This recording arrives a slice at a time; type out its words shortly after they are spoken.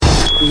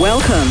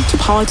Welcome to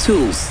Power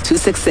Tools to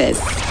Success.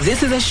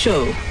 This is a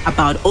show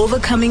about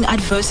overcoming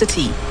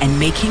adversity and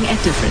making a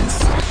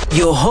difference.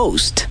 Your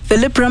host,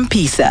 Philip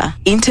Rampisa,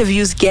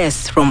 interviews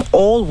guests from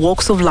all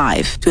walks of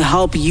life to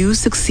help you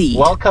succeed.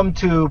 Welcome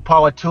to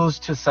Power Tools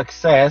to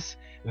Success.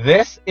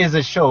 This is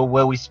a show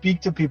where we speak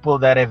to people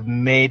that have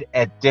made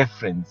a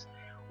difference.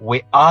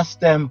 We ask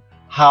them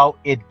how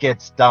it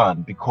gets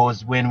done,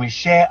 because when we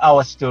share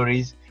our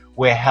stories,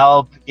 we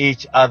help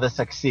each other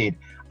succeed.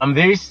 I'm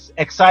very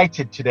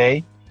excited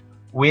today.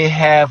 We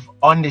have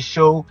on the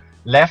show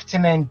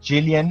Lieutenant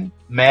Gillian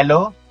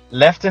Mallow.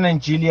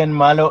 Lieutenant Gillian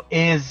Mallow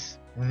is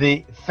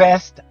the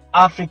first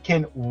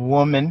African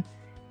woman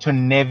to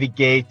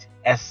navigate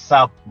a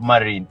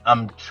submarine.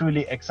 I'm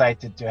truly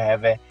excited to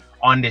have her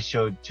on the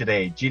show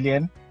today.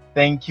 Gillian,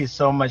 thank you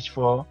so much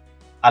for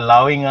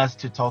allowing us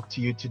to talk to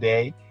you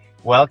today.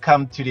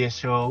 Welcome to the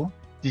show.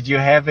 Did you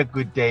have a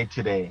good day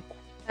today?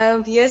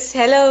 Yes,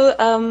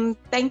 hello.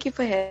 Thank you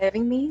for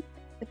having me.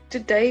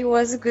 Today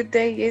was a good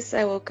day. Yes,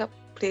 I woke up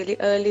really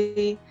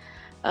early,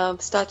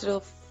 started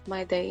off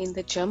my day in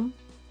the gym.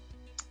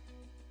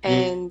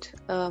 And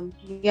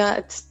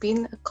it's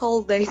been a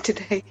cold day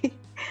today,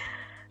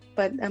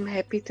 but I'm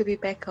happy to be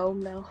back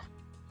home now.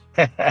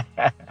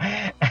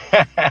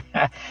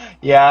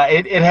 Yeah,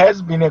 it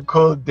has been a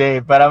cold day,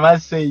 but I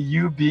must say,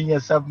 you being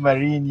a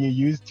submarine, you're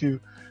used to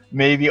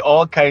maybe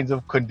all kinds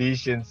of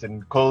conditions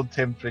and cold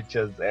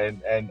temperatures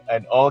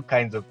and all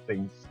kinds of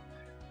things,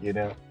 you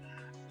know.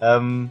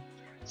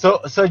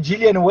 So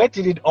Gillian, where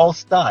did it all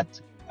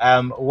start?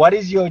 What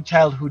is your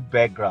childhood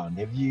background?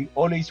 Have you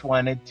always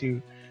wanted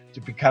to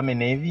become a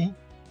Navy?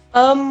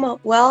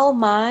 Well,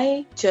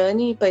 my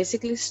journey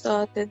basically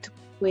started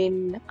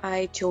when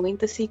I joined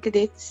the Sea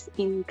Cadets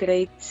in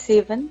grade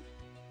 7.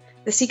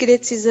 The Sea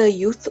Cadets is a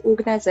youth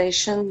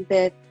organization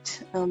that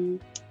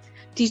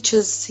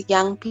teaches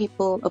young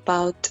people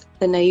about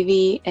the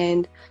Navy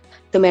and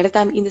the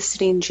maritime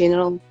industry in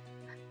general.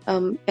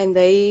 And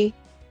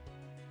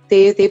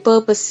their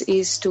purpose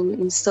is to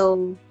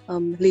instill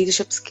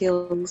leadership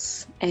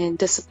skills and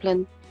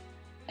discipline.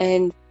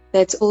 And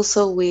that's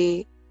also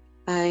where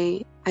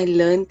I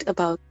learned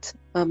about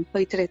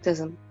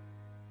patriotism.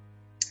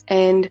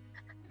 And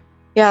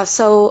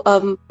so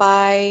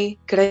by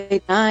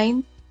grade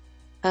 9,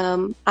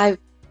 I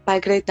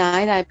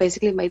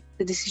basically made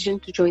the decision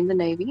to join the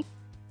Navy,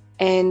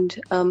 and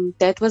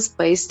that was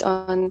based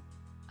on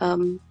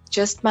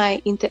just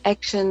my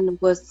interaction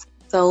with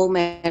the whole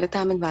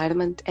maritime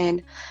environment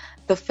and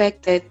the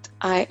fact that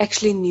I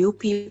actually knew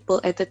people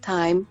at the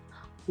time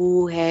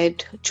who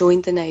had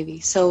joined the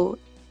Navy. So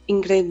in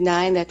grade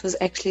 9, that was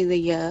actually the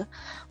year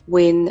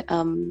when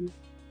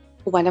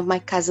one of my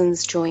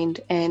cousins joined,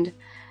 and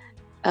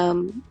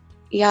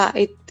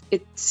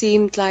it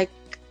seemed like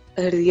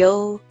a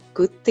real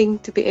good thing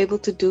to be able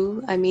to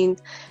do. I mean,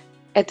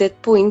 at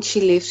that point,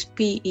 she left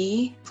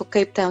PE for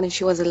Cape Town and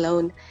she was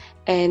alone.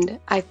 And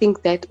I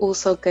think that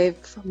also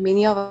gave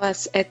many of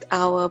us at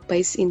our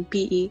base in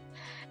PE,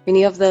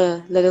 many of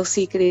the little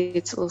Sea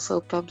Cadets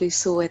also probably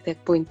saw at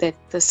that point that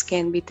this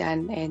can be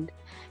done and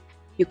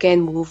you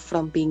can move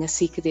from being a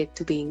Sea Cadet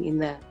to being in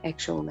the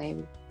actual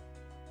Navy.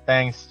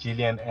 Thanks,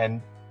 Gillian.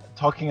 And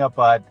talking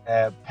about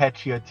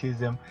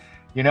patriotism,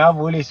 you know, I've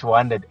always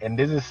wondered, and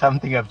this is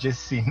something I've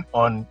just seen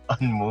on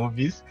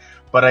movies,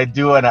 but I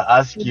do want to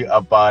ask you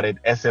about it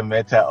as a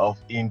matter of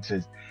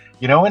interest.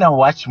 You know, when I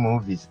watch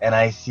movies and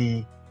I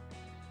see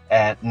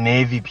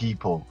Navy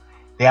people,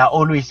 they are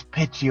always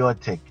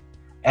patriotic.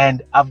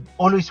 And I've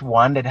always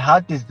wondered, how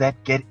does that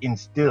get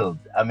instilled?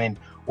 I mean,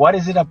 what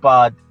is it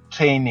about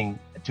training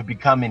to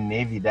become a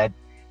Navy that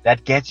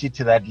gets you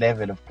to that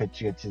level of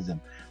patriotism?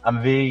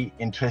 I'm very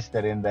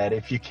interested in that.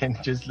 If you can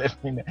just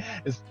let me know.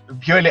 It's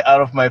purely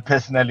out of my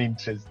personal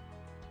interest.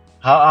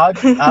 How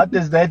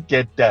does that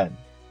get done?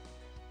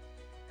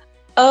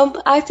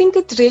 I think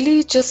it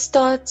really just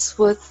starts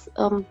with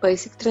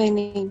basic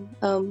training.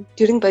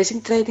 During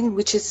basic training,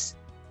 which is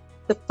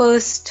the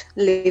first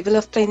level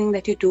of training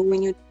that you do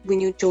when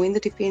you join the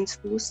Defence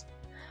Force,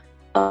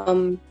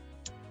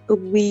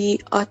 we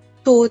are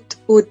taught,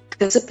 or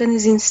discipline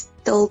is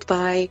instilled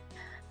by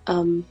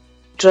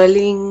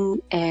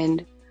drilling,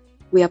 and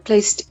we are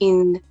placed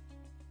in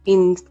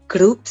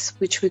groups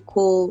which we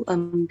call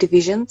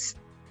divisions,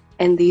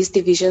 and these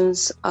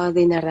divisions are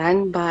then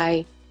run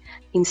by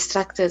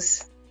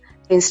instructors.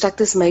 The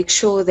instructors make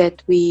sure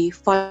that we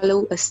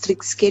follow a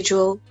strict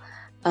schedule,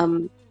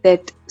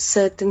 that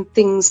certain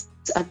things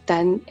are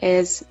done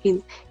as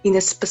in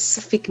a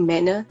specific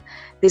manner.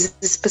 There's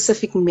a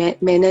specific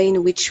manner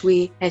in which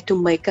we had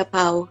to make up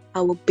our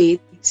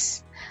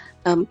beds,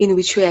 in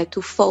which we had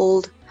to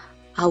fold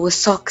our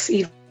socks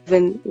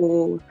even,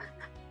 or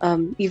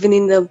even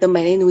in the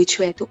manner in which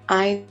we had to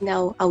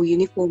iron our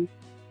uniform.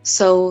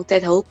 So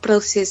that whole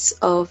process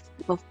of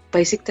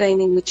basic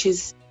training, which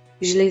is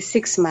usually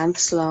 6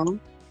 months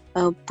long,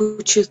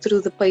 puts you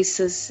through the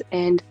paces,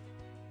 and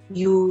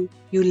you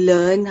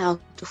learn how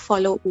to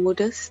follow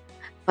orders.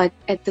 But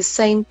at the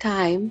same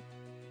time,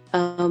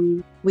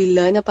 we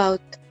learn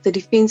about the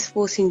Defence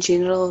Force in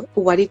general,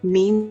 what it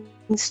means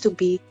means to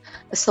be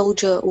a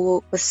soldier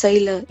or a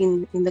sailor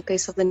in the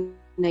case of the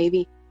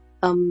Navy.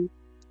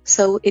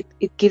 So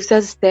it gives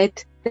us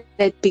that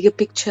bigger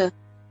picture,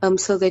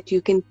 so that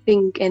you can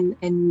think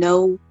and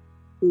know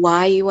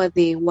why you are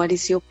there, what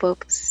is your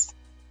purpose.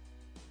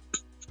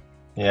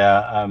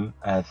 Yeah,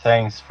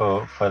 thanks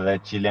for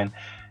that, Gillian.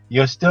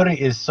 Your story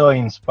is so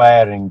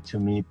inspiring to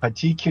me,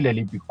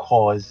 particularly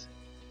because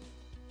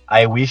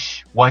I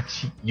wish what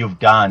you've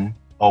done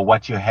or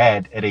what you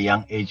had at a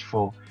young age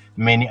for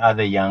many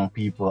other young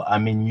people. I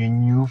mean, you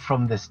knew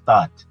from the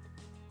start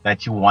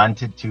that you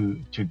wanted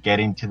to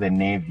get into the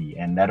Navy,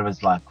 and that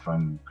was like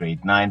from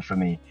grade 9,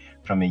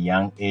 from a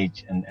young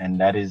age, and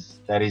that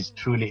is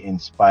truly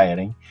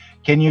inspiring.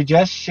 Can you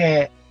just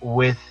share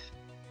with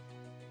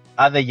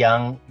other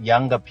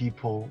younger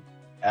people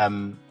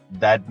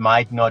that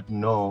might not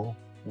know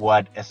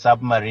what a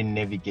submarine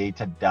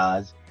navigator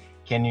does?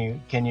 Can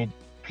you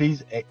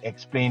please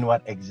explain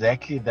what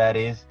exactly that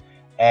is,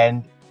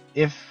 and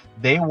if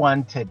they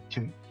wanted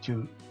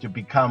to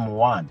become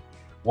one,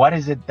 what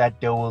is it that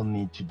they will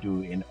need to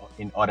do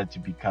in order to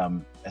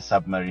become a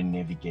submarine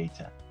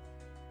navigator?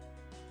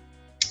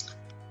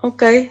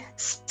 Okay,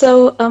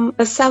 so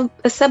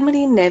a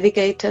submarine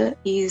navigator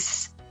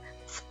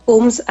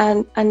forms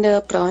under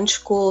a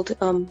branch called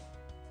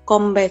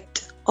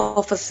combat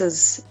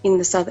officers in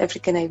the South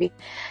African Navy.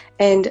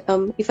 And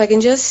if I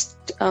can just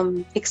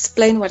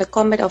explain what a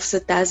combat officer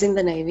does in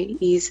the Navy,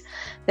 is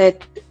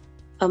that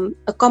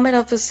a combat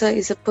officer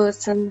is a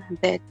person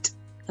that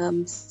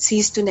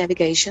sees to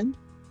navigation.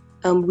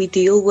 We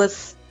deal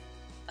with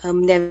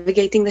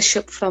navigating the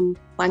ship from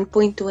one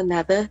point to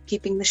another,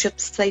 keeping the ship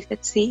safe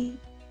at sea.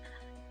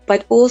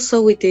 But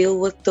also we deal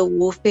with the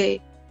warfare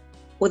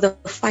or the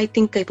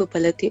fighting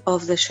capability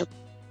of the ship.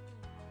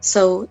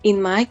 So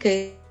in my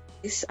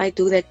case, I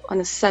do that on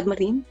a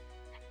submarine,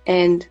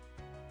 and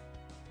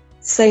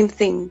same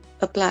thing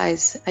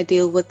applies. I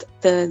deal with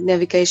the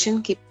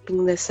navigation,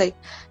 keeping the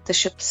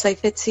ship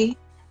safe at sea,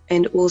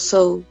 and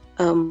also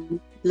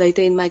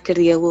later in my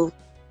career will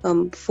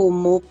form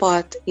more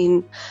part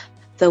in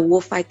the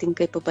warfighting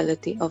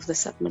capability of the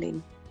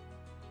submarine.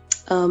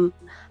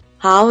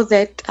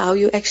 How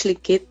you actually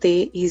get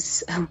there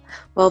is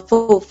well,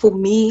 for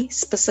me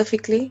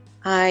specifically,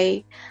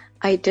 I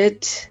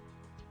did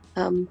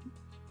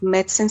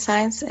maths and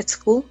science at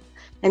school,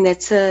 and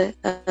that's a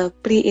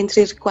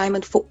pre-entry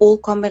requirement for all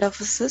combat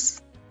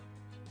officers.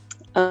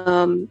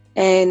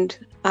 And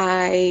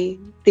I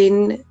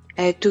then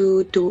had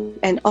to do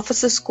an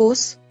officer's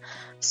course.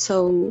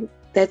 So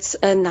that's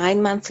a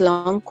 9-month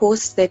long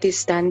course that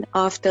is done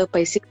after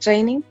basic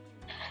training.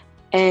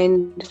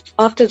 And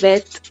after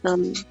that,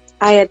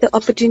 I had the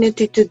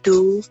opportunity to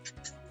do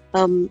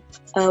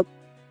a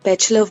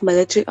Bachelor of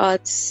Military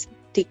Arts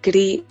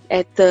degree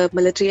at the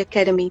Military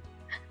Academy.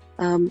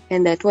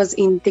 And that was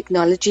in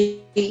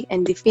technology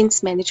and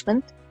defense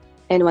management.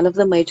 And one of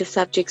the major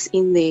subjects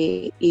in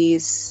there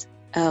is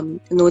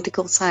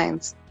nautical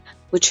science,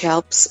 which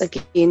helps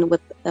again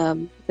with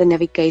the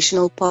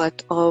navigational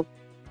part of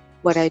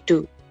what I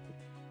do.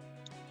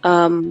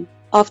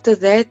 After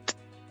that,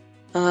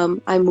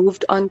 I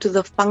moved on to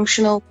the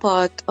functional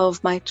part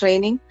of my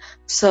training.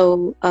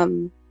 So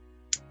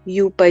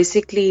you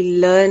basically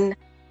learn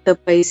the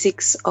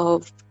basics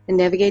of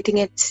navigating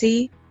at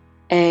sea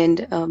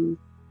and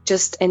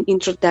just an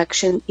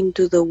introduction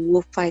into the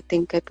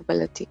warfighting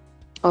capability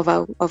of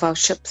our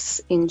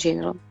ships in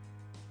general.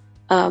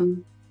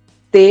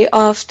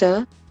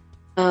 Thereafter,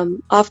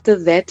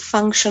 after that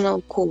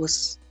functional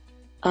course,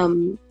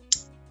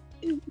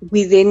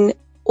 we then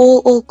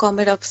all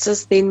combat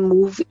officers then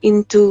move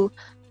into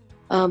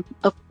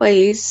a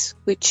phase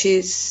which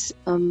is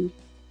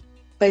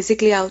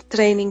basically our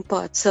training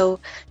part. So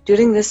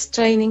during this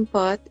training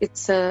part,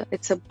 it's a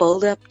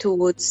build up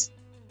towards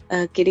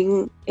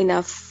getting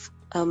enough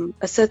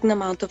a certain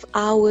amount of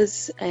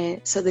hours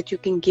so that you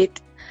can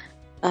get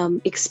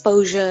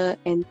exposure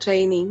and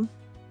training,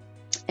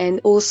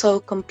 and also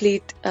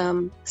complete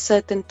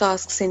certain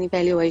tasks and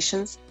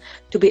evaluations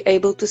to be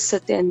able to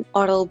sit an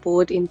oral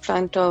board in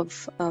front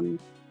of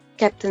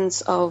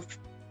captains of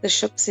the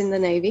ships in the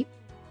Navy,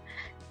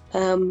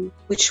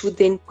 which would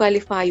then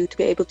qualify you to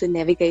be able to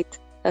navigate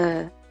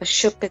a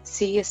ship at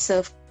sea, a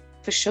surface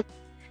ship,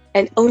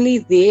 and only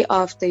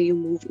thereafter you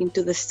move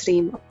into the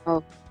stream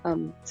of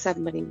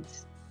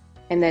submarines.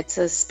 And that's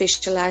a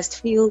specialized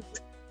field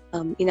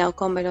in our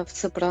combat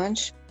officer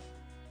branch,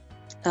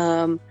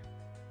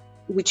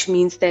 which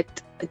means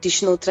that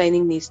additional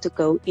training needs to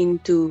go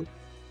into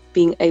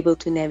being able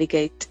to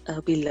navigate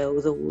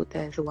below the water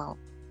as well.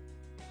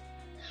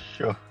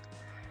 Sure.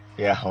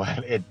 Yeah,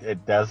 well,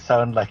 it does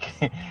sound like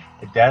a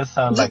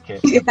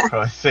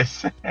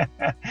process.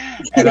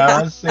 And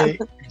I must say,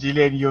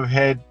 Gillian, you've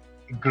had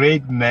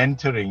great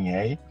mentoring,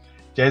 eh?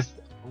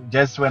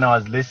 Just when I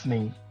was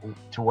listening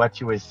to what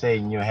you were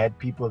saying, you had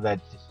people that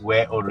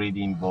were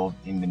already involved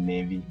in the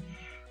Navy.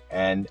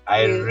 And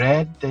I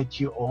read that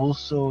you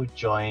also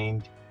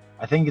joined,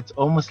 I think it's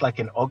almost like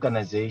an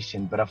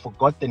organization, but I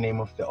forgot the name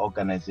of the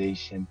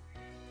organization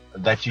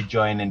that you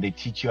join, and they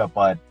teach you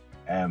about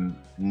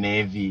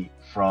Navy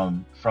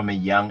from a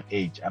young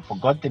age. I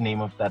forgot the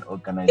name of that Yes,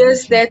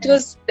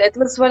 organization. that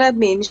was what I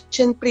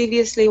mentioned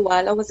previously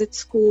while I was at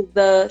school,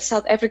 the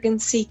South African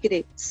Sea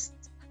Cadets.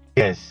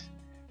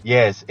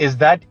 Yes. Is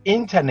that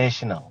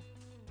international?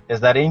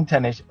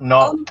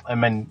 No, I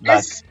mean,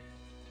 like,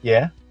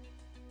 yeah.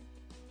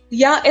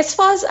 Yeah, as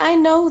far as I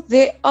know,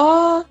 there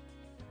are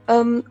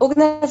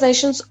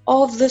organizations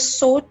of the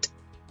sort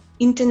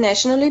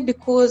internationally,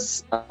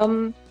 because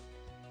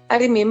I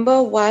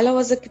remember while I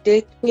was a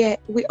cadet,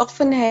 we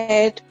often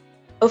had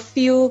a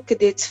few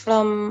cadets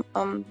from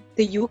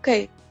the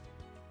UK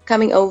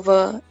coming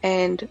over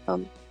and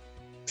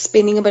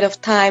spending a bit of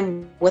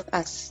time with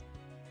us.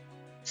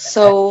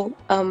 So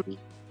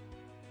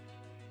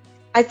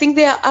I think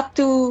there are up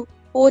to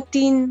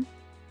 14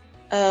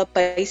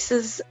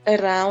 bases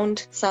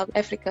around South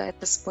Africa at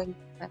this point.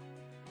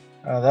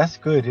 Oh, that's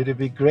good. It'll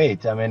be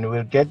great. I mean,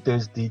 we'll get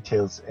those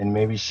details and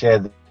maybe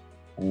share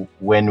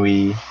when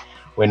we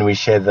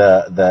share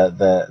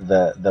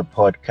the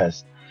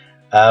podcast.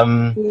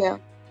 Yeah.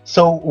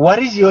 So, what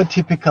is your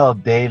typical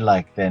day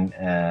like then,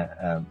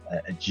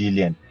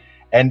 Gillian?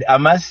 And I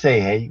must say,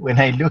 hey, when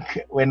I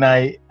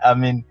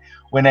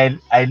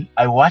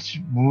watch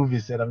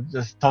movies, and I'm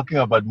just talking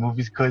about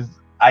movies because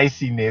I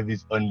see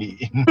navies only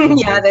in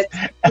movies.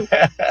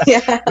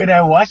 Yeah. When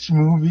I watch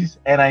movies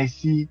and I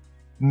see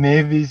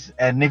navies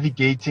and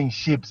navigating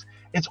ships,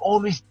 it's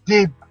always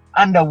deep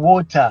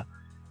underwater,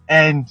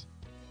 and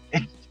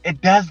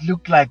it does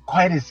look like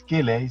quite a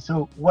skill, eh?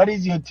 So, what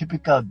is your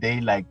typical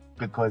day like?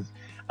 Because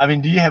I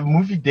mean, do you have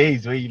movie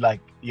days where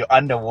you're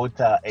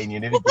underwater and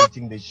you're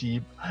navigating the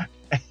ship?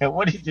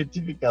 What is your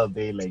typical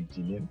day like,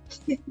 Gillian?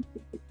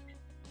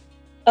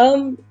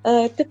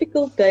 A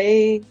typical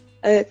day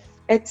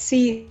at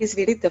sea is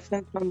very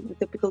different from a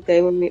typical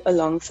day when we're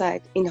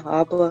alongside in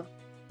harbor,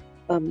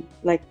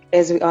 like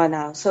as we are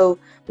now. So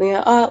when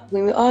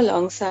we are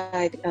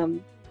alongside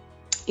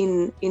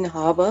in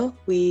harbor,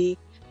 we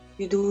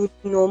do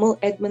normal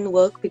admin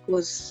work,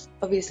 because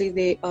obviously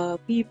there are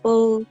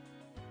people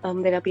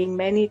that are being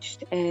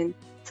managed, and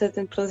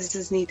certain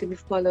processes need to be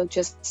followed,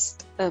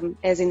 just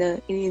as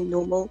in any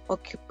normal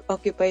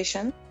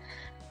occupation.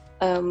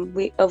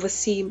 We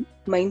oversee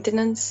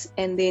maintenance,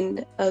 and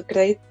then a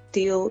great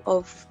deal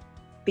of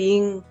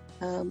being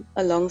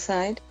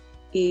alongside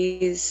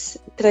is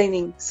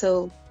training.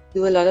 So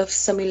do a lot of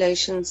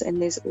simulations,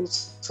 and there's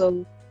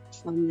also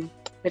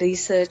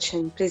research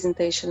and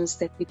presentations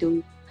that we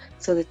do,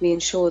 so that we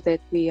ensure that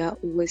we are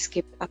always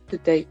kept up to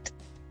date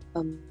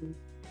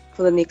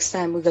for the next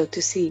time we go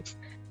to sea.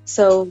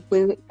 So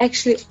when we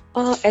actually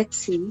are at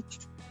sea,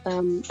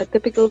 a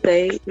typical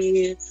day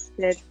is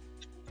that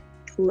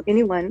for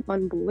anyone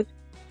on board,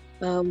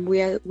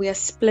 we are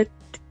split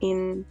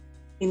in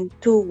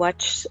two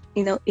watch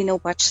in a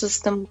watch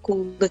system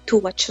called the two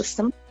watch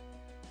system,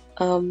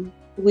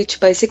 which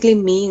basically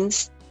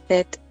means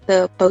that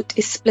the boat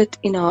is split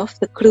in half,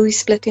 the crew is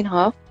split in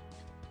half,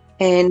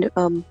 and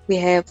we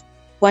have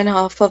one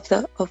half of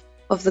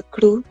the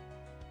crew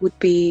would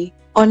be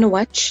on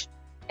watch,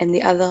 and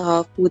the other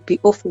half would be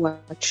off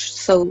watch.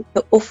 So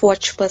the off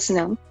watch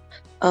personnel,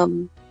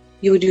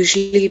 you would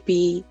usually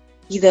be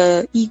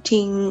either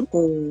eating,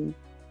 or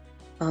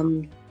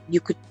you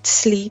could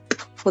sleep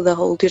for the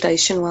whole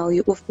duration while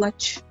you're off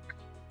watch.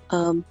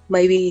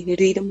 Maybe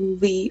read a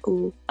movie,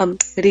 or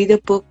read a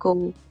book,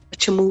 or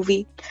watch a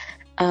movie.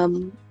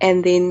 And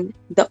then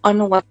the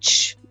on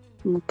watch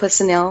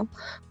personnel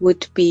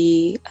would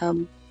be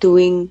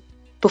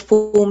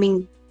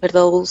performing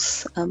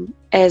roles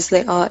as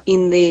they are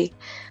in their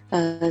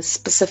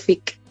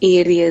specific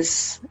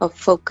areas of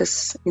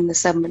focus in the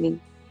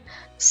submarine.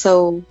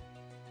 So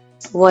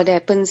what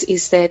happens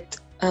is that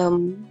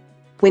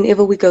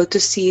whenever we go to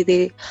sea,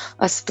 there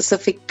are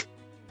specific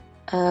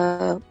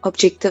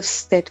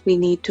objectives that we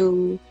need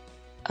to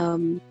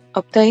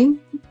obtain,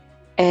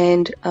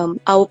 and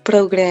our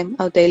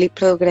daily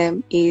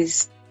program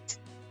is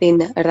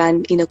then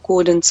run in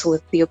accordance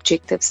with the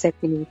objectives that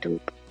we need to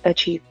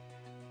achieve.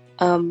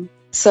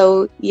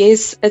 So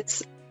yes,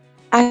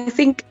 I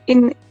think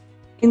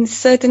in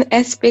certain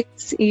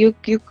aspects you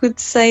could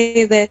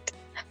say that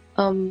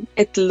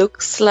it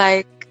looks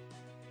like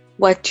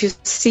what you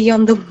see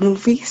on the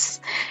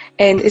movies,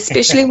 and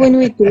especially when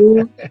we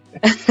do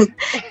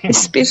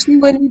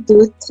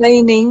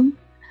training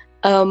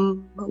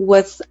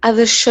with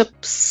other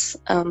ships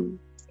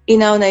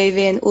in our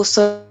navy, and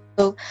also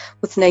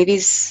with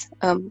navies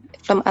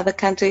from other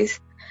countries.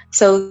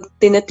 So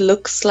then it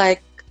looks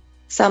like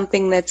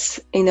something that's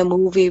in a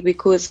movie,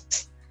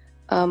 because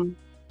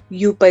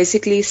you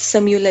basically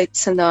simulate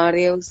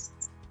scenarios,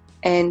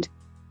 and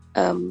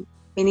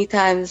many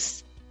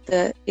times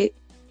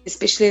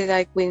especially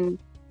like when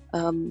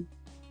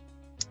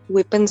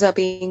weapons are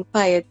being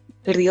fired,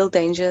 real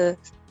danger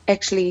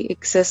actually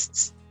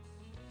exists.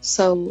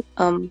 So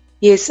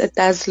yes, it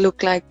does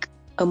look like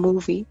a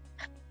movie,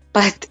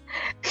 but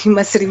you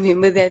must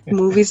remember that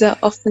movies are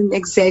often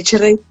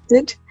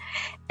exaggerated,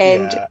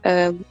 and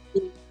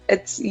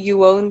it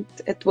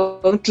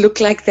won't look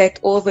like that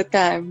all the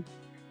time.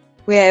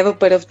 we have a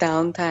bit of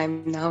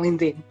downtime now and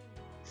then.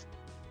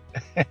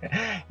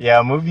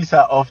 Yeah, movies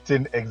are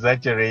often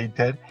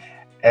exaggerated,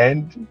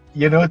 and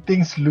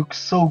things look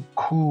so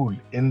cool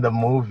in the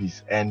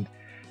movies, and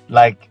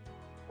like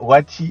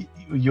what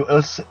you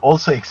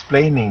also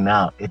explaining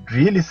now, it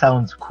really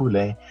sounds cool,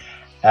 eh?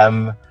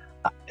 Um,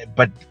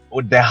 but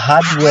the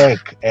hard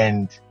work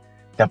and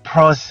the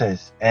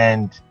process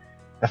and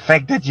the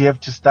fact that you have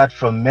to start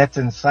from math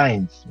and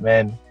science,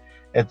 man,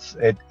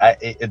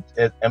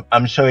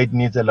 I'm sure it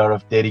needs a lot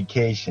of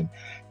dedication.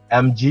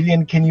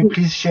 Gillian, can you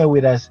please share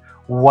with us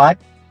what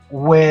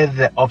were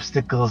the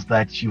obstacles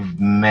that you've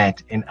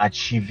met in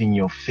achieving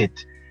your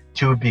fit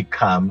to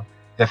become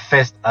the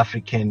first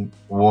African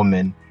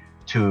woman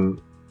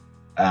to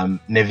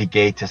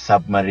navigate a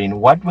submarine?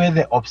 What were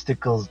the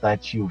obstacles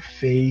that you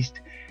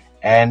faced,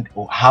 and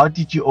how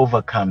did you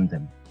overcome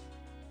them?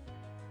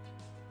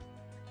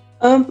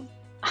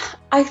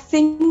 I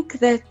think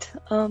that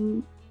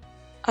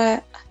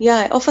I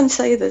often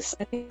say this.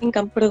 I think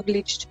I'm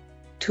privileged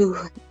to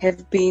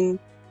have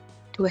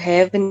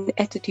an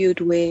attitude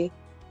where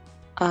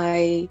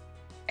I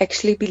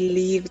actually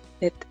believe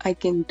that I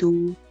can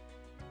do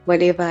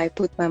whatever I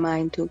put my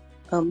mind to.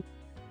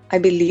 I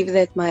believe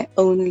that my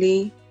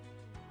only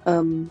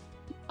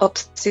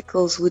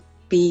obstacles would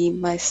be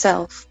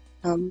myself,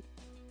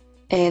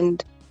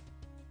 and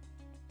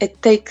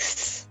it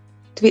takes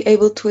to be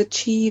able to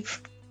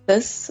achieve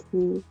this,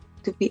 or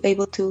to be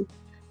able to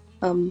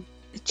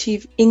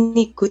achieve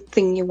any good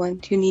thing you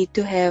want. You need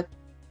to have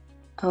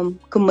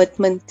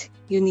commitment.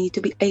 You need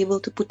to be able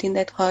to put in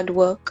that hard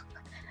work.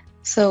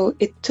 So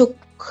it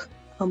took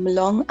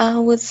long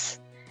hours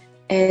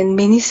and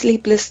many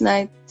sleepless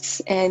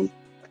nights, and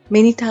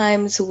many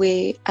times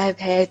where I've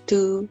had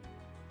to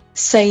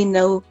say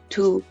no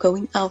to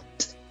going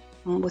out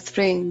with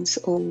friends,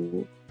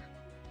 or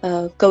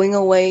going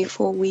away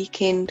for a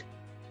weekend.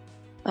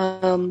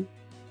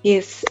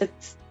 Yes,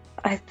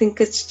 I think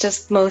it's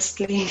just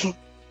mostly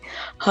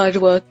hard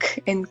work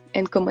and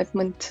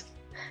commitment.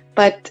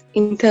 But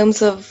in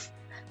terms of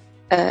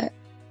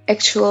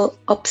actual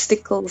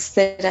obstacles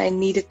that I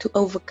needed to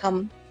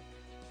overcome,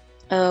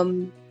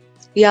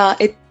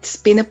 it's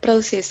been a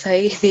process.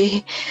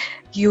 Hey,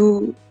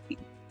 you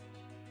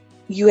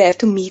have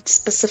to meet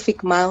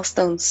specific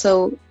milestones.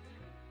 So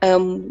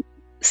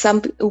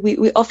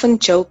we often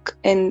joke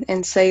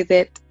and say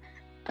that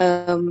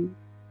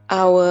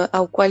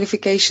our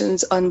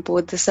qualifications on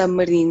board the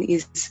submarine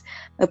is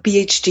a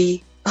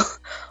PhD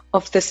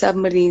of the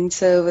submarine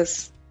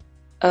service,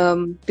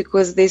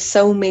 because there's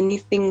so many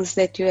things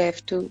that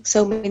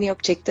so many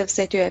objectives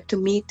that you have to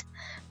meet.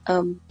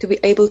 To be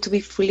able to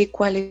be fully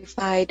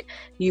qualified,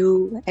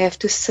 you have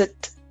to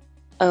sit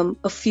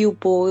a few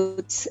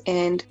boards,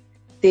 and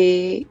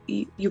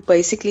you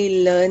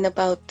basically learn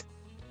about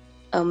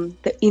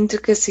the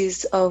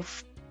intricacies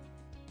of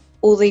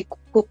all the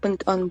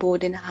equipment on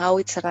board and how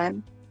it's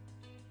run,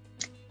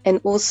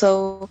 and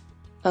also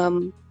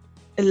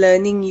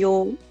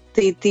learning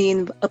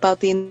about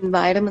the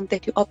environment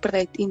that you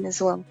operate in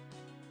as well.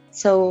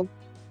 So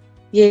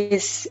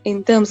yes,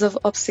 in terms of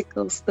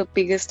obstacles, the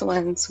biggest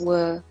ones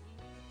were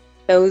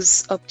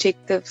those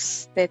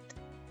objectives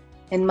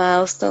and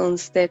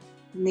milestones that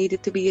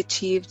needed to be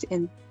achieved,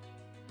 and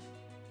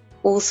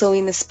also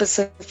in a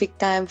specific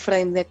time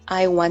frame that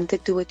I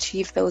wanted to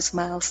achieve those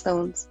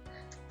milestones.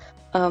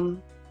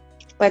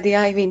 But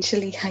yeah,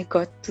 eventually I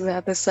got to the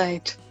other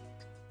side.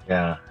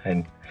 Yeah,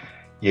 and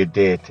you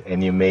did,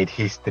 and you made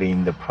history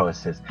in the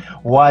process.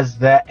 Was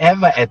there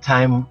ever a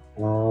time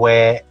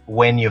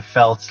when you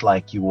felt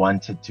like you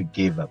wanted to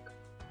give up?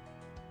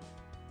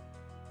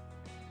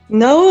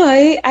 No,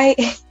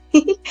 I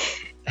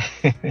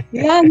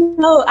yeah,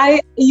 no,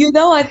 I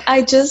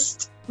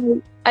just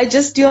knew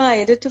I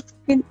had to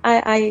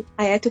I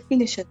had to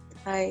finish it.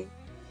 I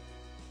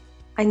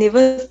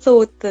never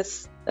thought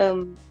this.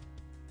 I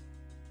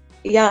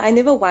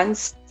never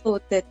once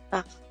thought that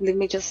let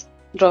me just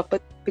drop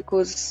it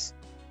because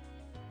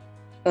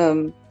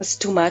it's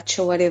too much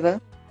or whatever.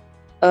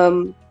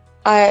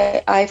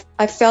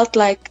 I felt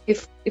like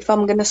if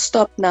I'm gonna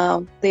stop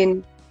now,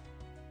 then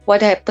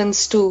what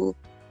happens to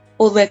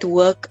all that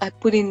work I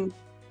put in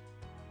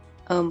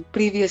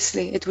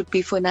previously? It would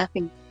be for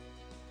nothing.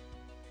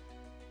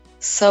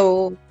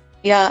 So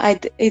yeah,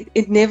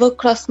 it never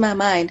crossed my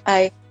mind.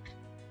 I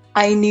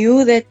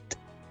knew that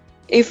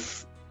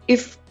if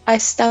I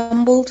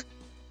stumbled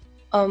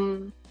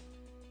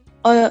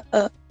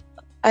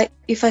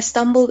if I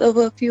stumbled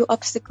over a few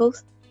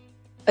obstacles,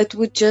 it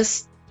would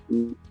just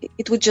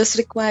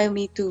require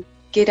me to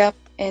get up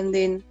and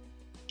then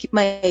keep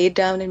my head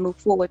down and move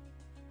forward.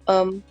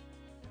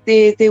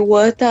 There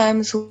were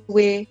times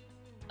where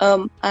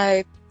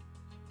I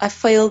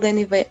failed an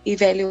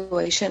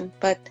evaluation,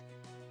 but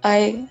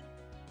I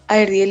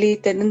really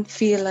didn't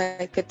feel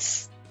like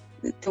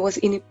there was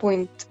any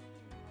point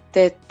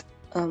that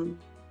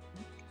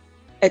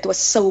it was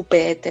so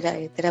bad that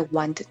I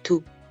wanted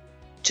to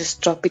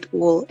just drop it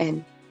all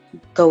and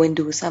go and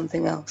do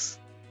something else.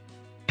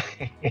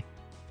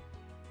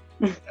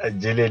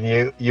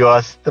 Gillian, you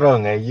are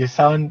strong.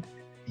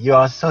 You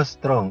are so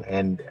strong,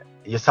 and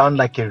you sound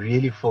like a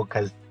really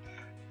focused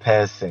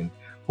person.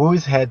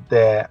 Who's had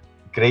the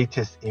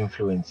greatest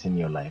influence in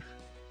your life?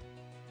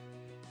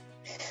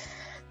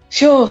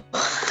 Sure.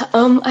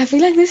 I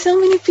feel like there's so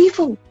many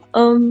people.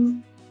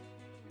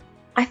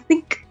 I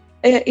think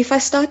if I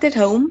start at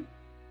home,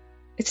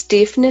 it's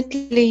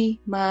definitely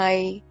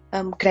my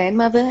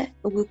grandmother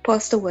who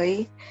passed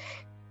away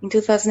in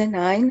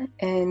 2009,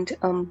 and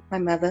my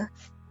mother.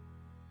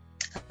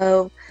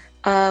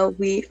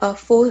 We are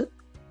four.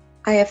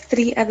 I have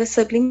three other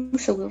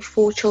siblings, so we're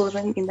four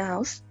children in the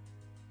house,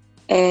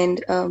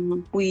 and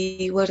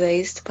we were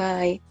raised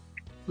by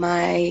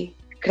my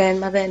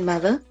grandmother and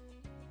mother,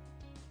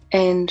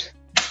 and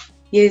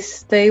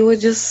yes, they were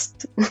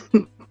just.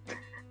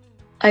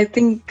 I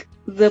think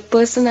the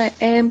person I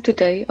am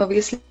today,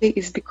 obviously,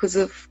 is because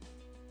of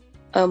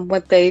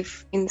what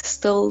they've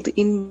instilled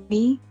in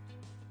me.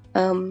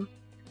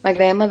 My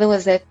grandmother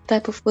was that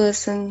type of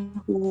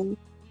person who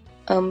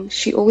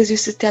she always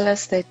used to tell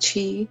us that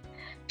she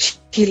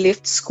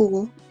left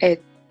school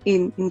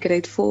in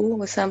grade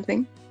 4 or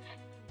something,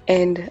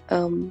 and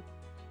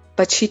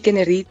but she can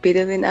read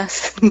better than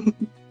us.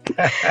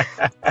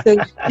 so,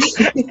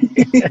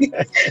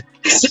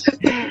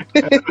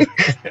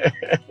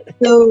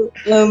 so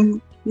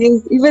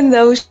yes, even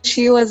though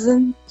she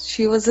wasn't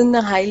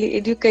a highly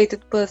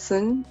educated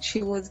person,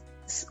 she was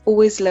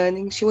always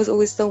learning. She was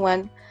always the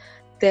one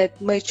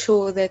that made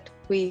sure that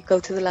we go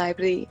to the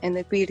library and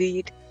that we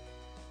read,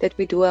 that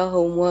we do our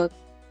homework,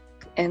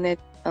 and that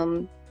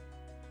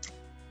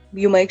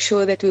you make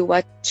sure that we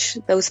watch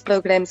those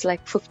programs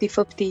like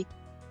 50/50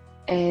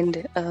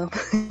 and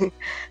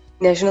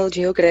National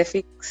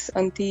Geographics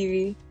on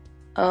TV.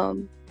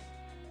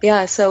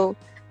 Yeah, so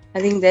I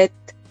think that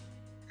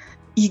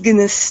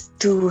eagerness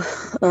to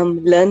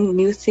learn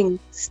new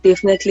things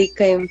definitely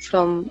came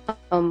from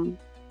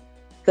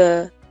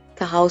the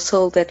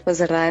household that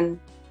was run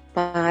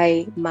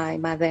by my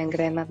mother and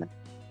grandmother.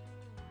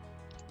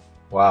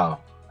 Wow.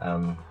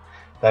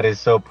 That is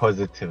so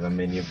positive. I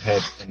mean, you've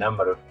had a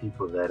number of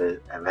people that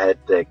have had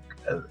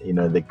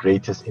the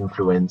greatest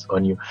influence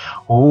on you.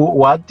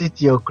 What did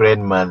your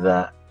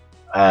grandmother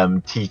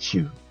teach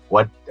you?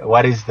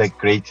 What is the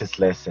greatest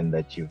lesson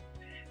that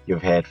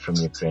you've had from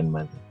your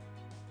grandmother?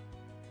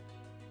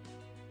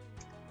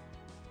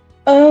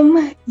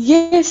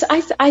 Yes,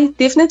 I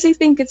definitely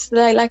think it's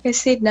like I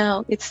said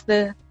now, it's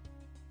the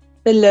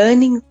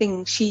learning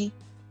thing. She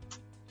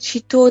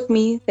taught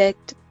me that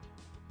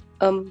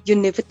you're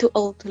never too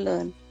old to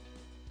learn.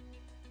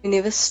 You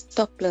never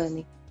stop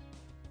learning.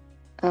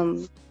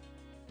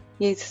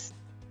 Yes,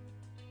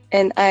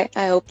 and I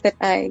hope that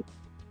I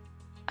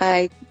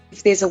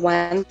if there's a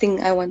one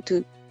thing I want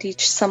to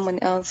teach someone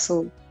else,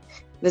 or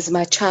if it's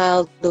my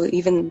child or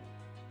even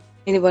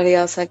anybody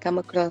else I come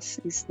across,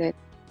 is that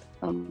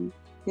you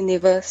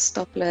never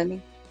stop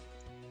learning.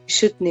 You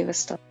should never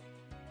stop.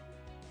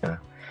 Yeah.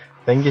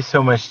 Thank you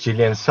so much,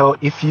 Gillian. So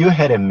if you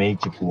had a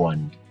magic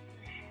wand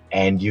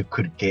and you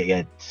could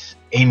get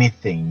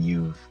anything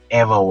you've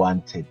ever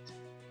wanted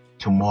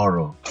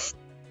tomorrow,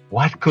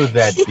 what could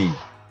that be?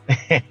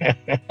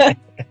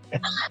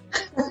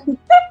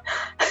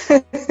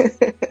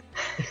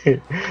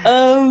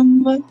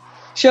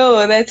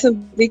 Sure, that's a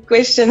big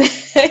question.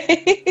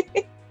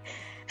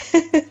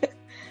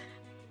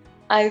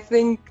 I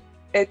think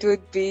it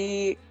would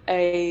be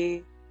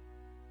a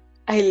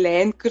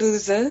Land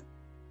Cruiser,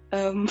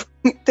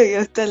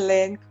 Toyota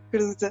Land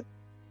Cruiser.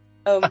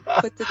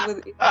 Fitted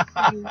with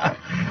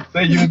So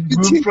you'd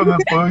move from a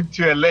boat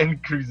to a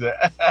Land Cruiser.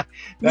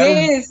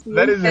 Yes,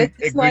 that is a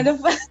that's good, one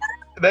of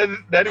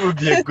that would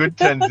be a good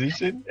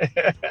transition.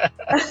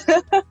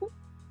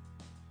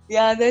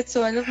 yeah, that's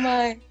one of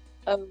my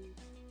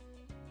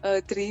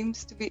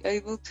dreams, to be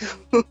able to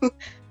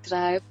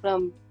drive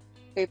from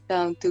Cape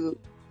Town to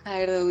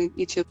Cairo in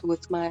Egypt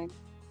with my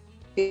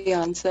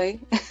fiance.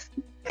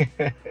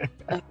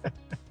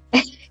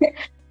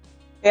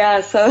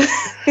 Yeah, so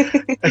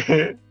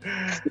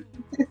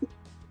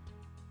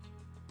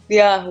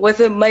yeah,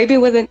 maybe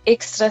with an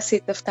extra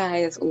set of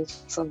tires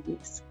also.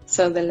 Yes.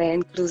 So the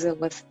Land Cruiser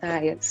with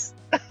tires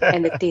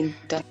and a tent.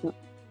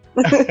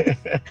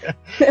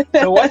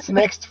 So what's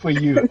next for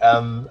you,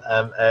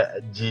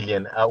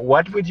 Gillian?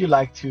 What would you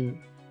like to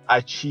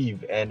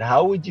achieve, and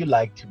how would you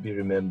like to be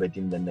remembered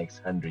in the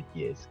next 100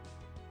 years?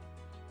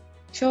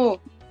 Sure.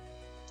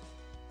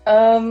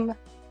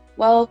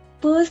 Well,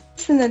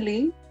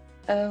 personally,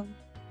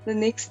 the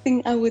next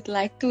thing I would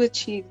like to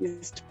achieve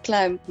is to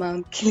climb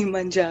Mount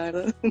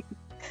Kilimanjaro.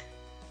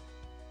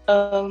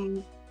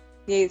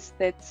 Yes,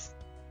 that's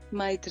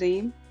my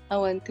dream. I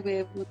want to be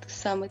able to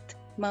summit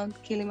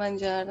Mount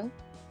Kilimanjaro.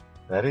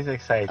 That is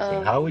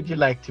exciting. How would you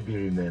like to be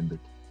remembered?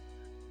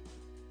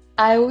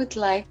 I would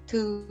like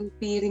to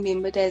be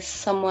remembered as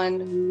someone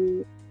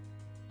who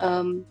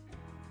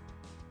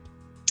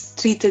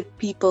treated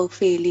people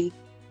fairly,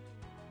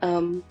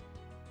 no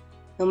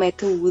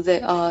matter who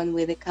they are and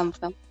where they come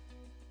from.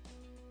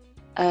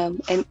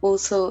 And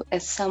also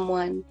as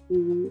someone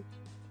who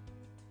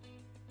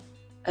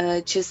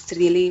just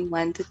really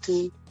wanted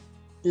to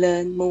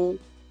learn more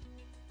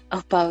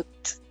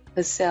about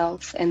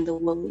herself and the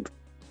world.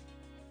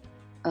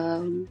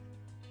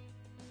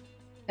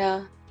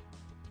 Yeah,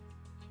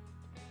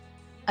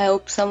 I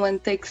hope someone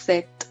takes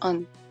that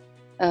on.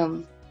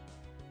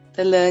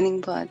 The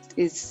learning part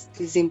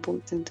is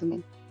important to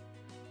me.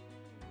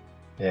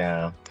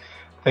 Yeah.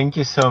 Thank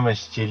you so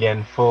much,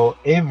 Gillian. For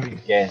every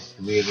guest,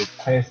 we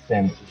request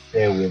them to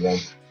share with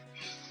us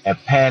a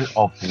pearl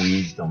of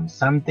wisdom,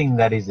 something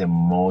that is a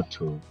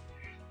motto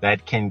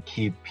that can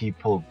keep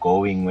people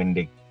going when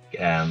the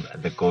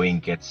going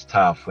gets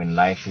tough, when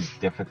life is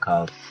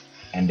difficult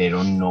and they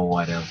don't know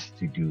what else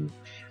to do.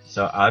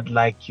 So I'd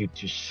like you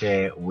to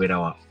share with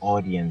our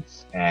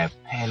audience a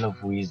pearl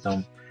of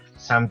wisdom,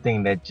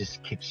 something that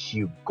just keeps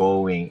you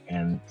going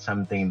and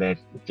something that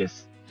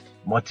just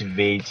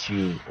motivates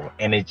you or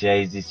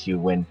energizes you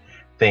when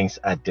things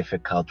are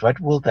difficult. What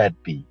will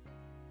that be?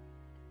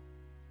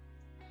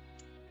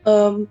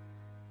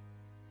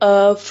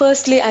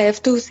 Firstly, I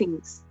have two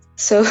things.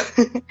 So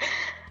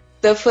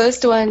the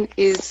first one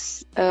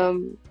is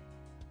do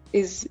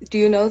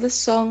you know the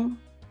song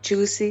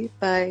 "Juicy"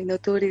 by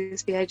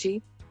Notorious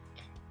B.I.G.?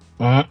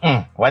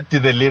 What do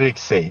the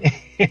lyrics say?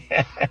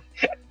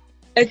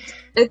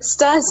 It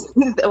starts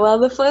well.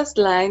 The first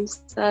line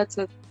starts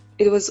with,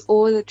 "It was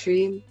all a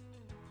dream.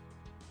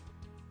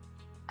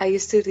 I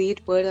used to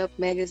read Word Up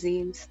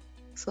magazines,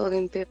 Salt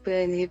and Pepper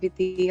and Heavy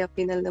D up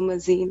in a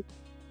limousine."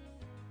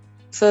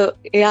 So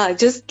yeah,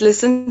 just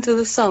listen to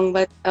the song.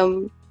 But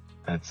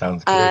That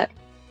sounds uh,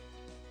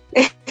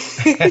 great.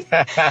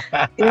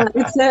 yeah,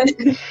 it's a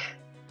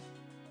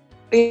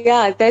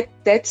yeah,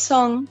 that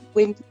song,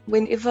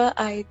 whenever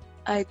I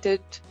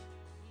did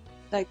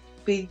like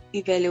big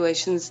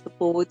evaluations, the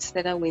boards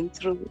that I went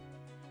through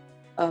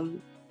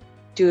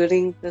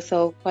during the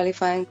whole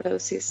qualifying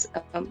process,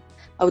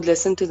 I would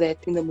listen to that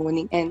in the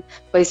morning. And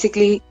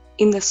basically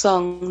in the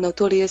song,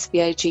 Notorious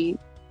B.I.G.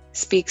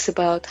 speaks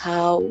about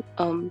how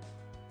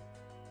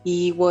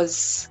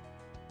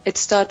it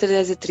started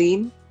as a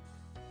dream.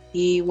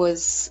 He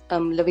was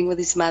living with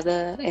his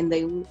mother, and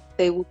they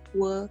were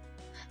poor.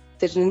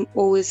 They didn't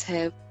always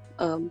have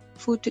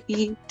food to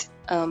eat,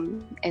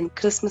 and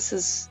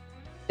Christmases,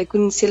 they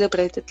couldn't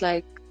celebrate it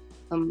like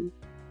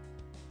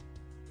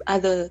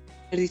other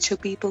richer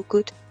people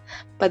could.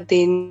 But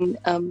then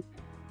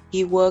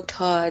he worked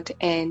hard,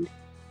 and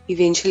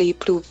eventually he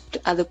proved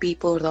other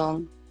people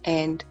wrong,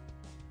 and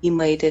he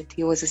made it.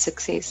 He was a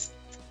success.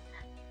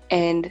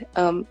 And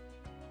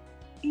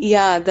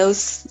yeah,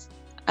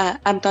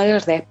 I'm not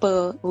a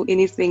rapper or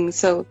anything,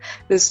 so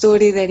the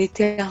story that he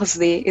tells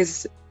there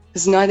is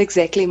not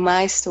exactly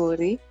my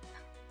story,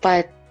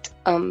 but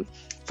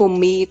for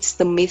me, it's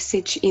the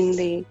message in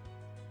there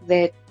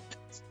that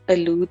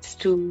alludes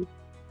to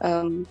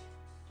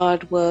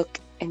hard work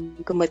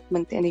and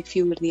commitment. And if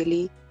you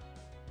really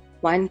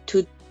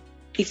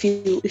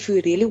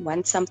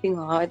want something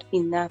hard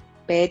enough,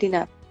 bad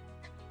enough,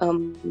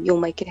 you'll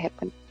make it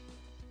happen.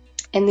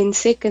 And then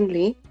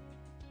secondly,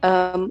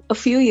 a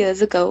few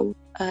years ago,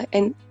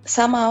 and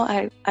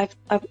somehow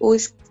I've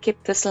always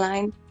kept this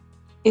line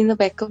in the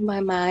back of my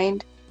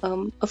mind.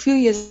 A few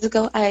years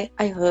ago, I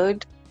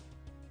heard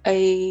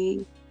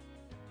I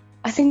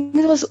think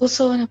it was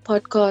also on a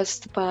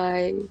podcast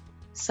by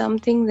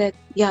something that,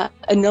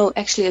 no,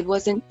 actually it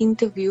was an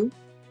interview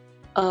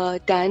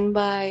done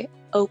by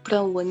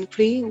Oprah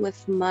Winfrey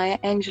with Maya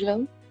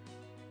Angelou.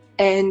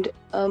 And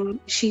Maya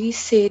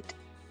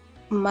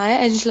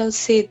Angelou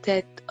said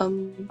that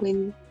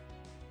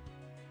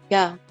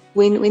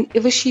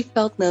whenever she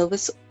felt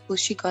nervous or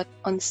she got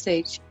on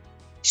stage,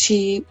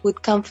 she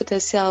would comfort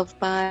herself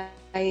by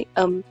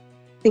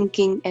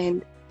thinking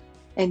and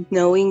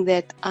knowing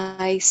that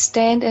I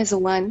stand as a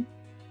one,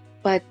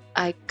 but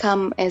I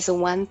come as a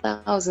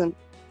 1,000.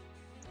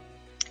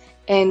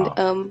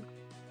 And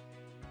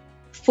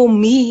for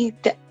me,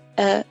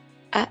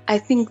 I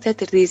think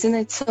that it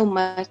resonates so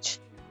much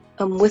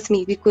with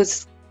me,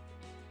 because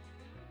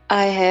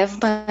I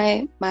have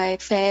my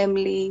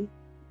family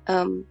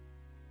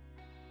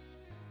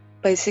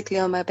basically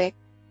on my back.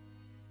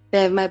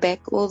 They have my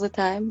back all the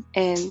time,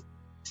 and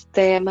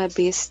they are my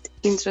best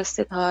interest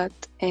at heart.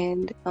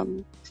 And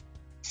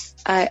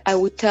I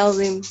would tell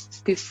them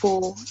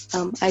before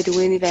I do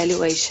an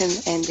evaluation,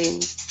 and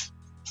then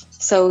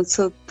so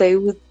they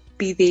would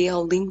be there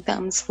holding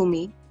thumbs for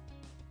me.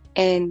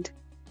 And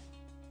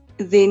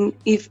then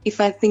if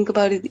I think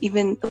about it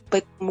even a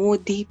bit more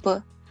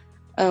deeper,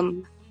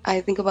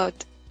 I think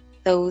about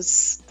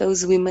those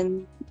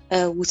women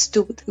who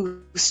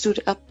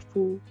stood up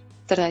for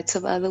the rights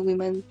of other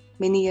women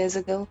many years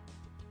ago,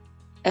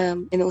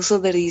 and also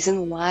the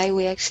reason why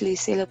we actually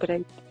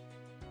celebrate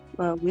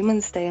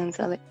Women's Day in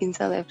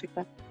South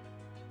Africa.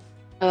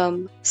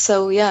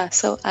 So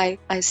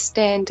I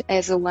stand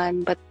as a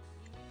one, but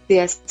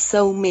there are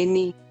so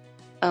many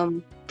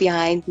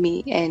behind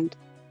me, and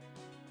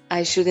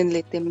I shouldn't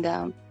let them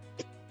down.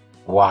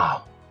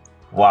 Wow,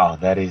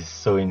 that is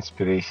so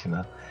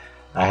inspirational.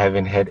 I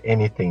haven't had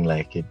anything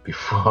like it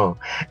before.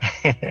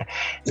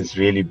 It's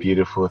really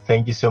beautiful.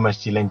 Thank you so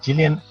much, Gillian.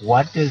 Gillian,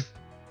 what does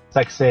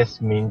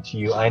success mean to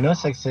you? I know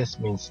success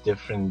means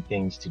different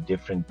things to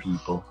different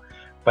people,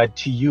 but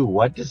to you,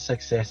 what does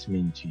success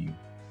mean to you?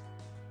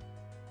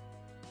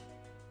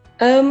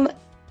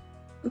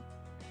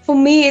 For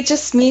me, it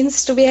just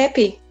means to be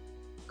happy,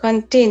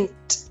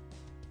 content.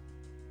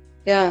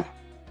 Yeah,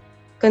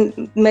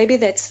 maybe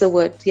that's the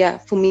word. Yeah,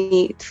 for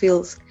me, it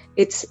feels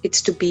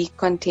it's to be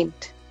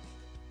content.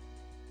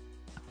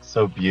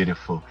 So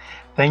beautiful.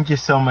 Thank you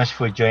so much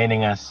for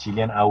joining us,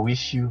 Gillian. I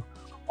wish you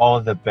all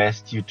the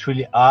best. You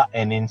truly are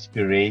an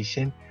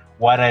inspiration.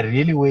 What I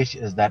really wish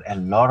is that a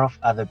lot of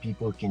other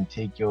people can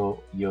take your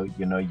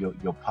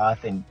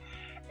path and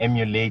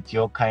emulate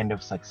your kind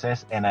of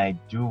success. And I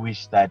do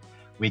wish that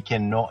we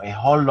can know a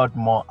whole lot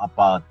more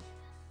about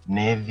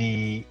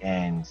Navy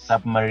and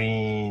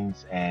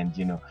submarines, and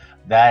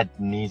that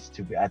needs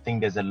to be, I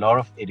think there's a lot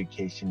of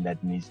education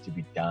that needs to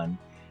be done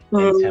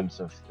in terms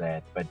of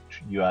that. But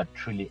you are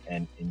truly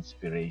an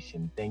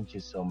inspiration. Thank you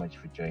so much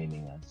for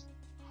joining us.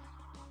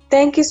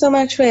 Thank you so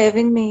much for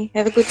having me.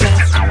 Have a good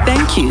night.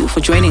 Thank you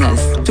for joining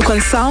us. To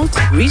consult,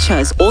 reach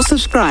us, or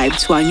subscribe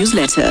to our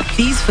newsletter,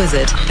 please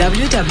visit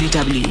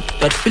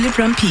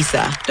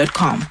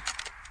www.philiprampisa.com.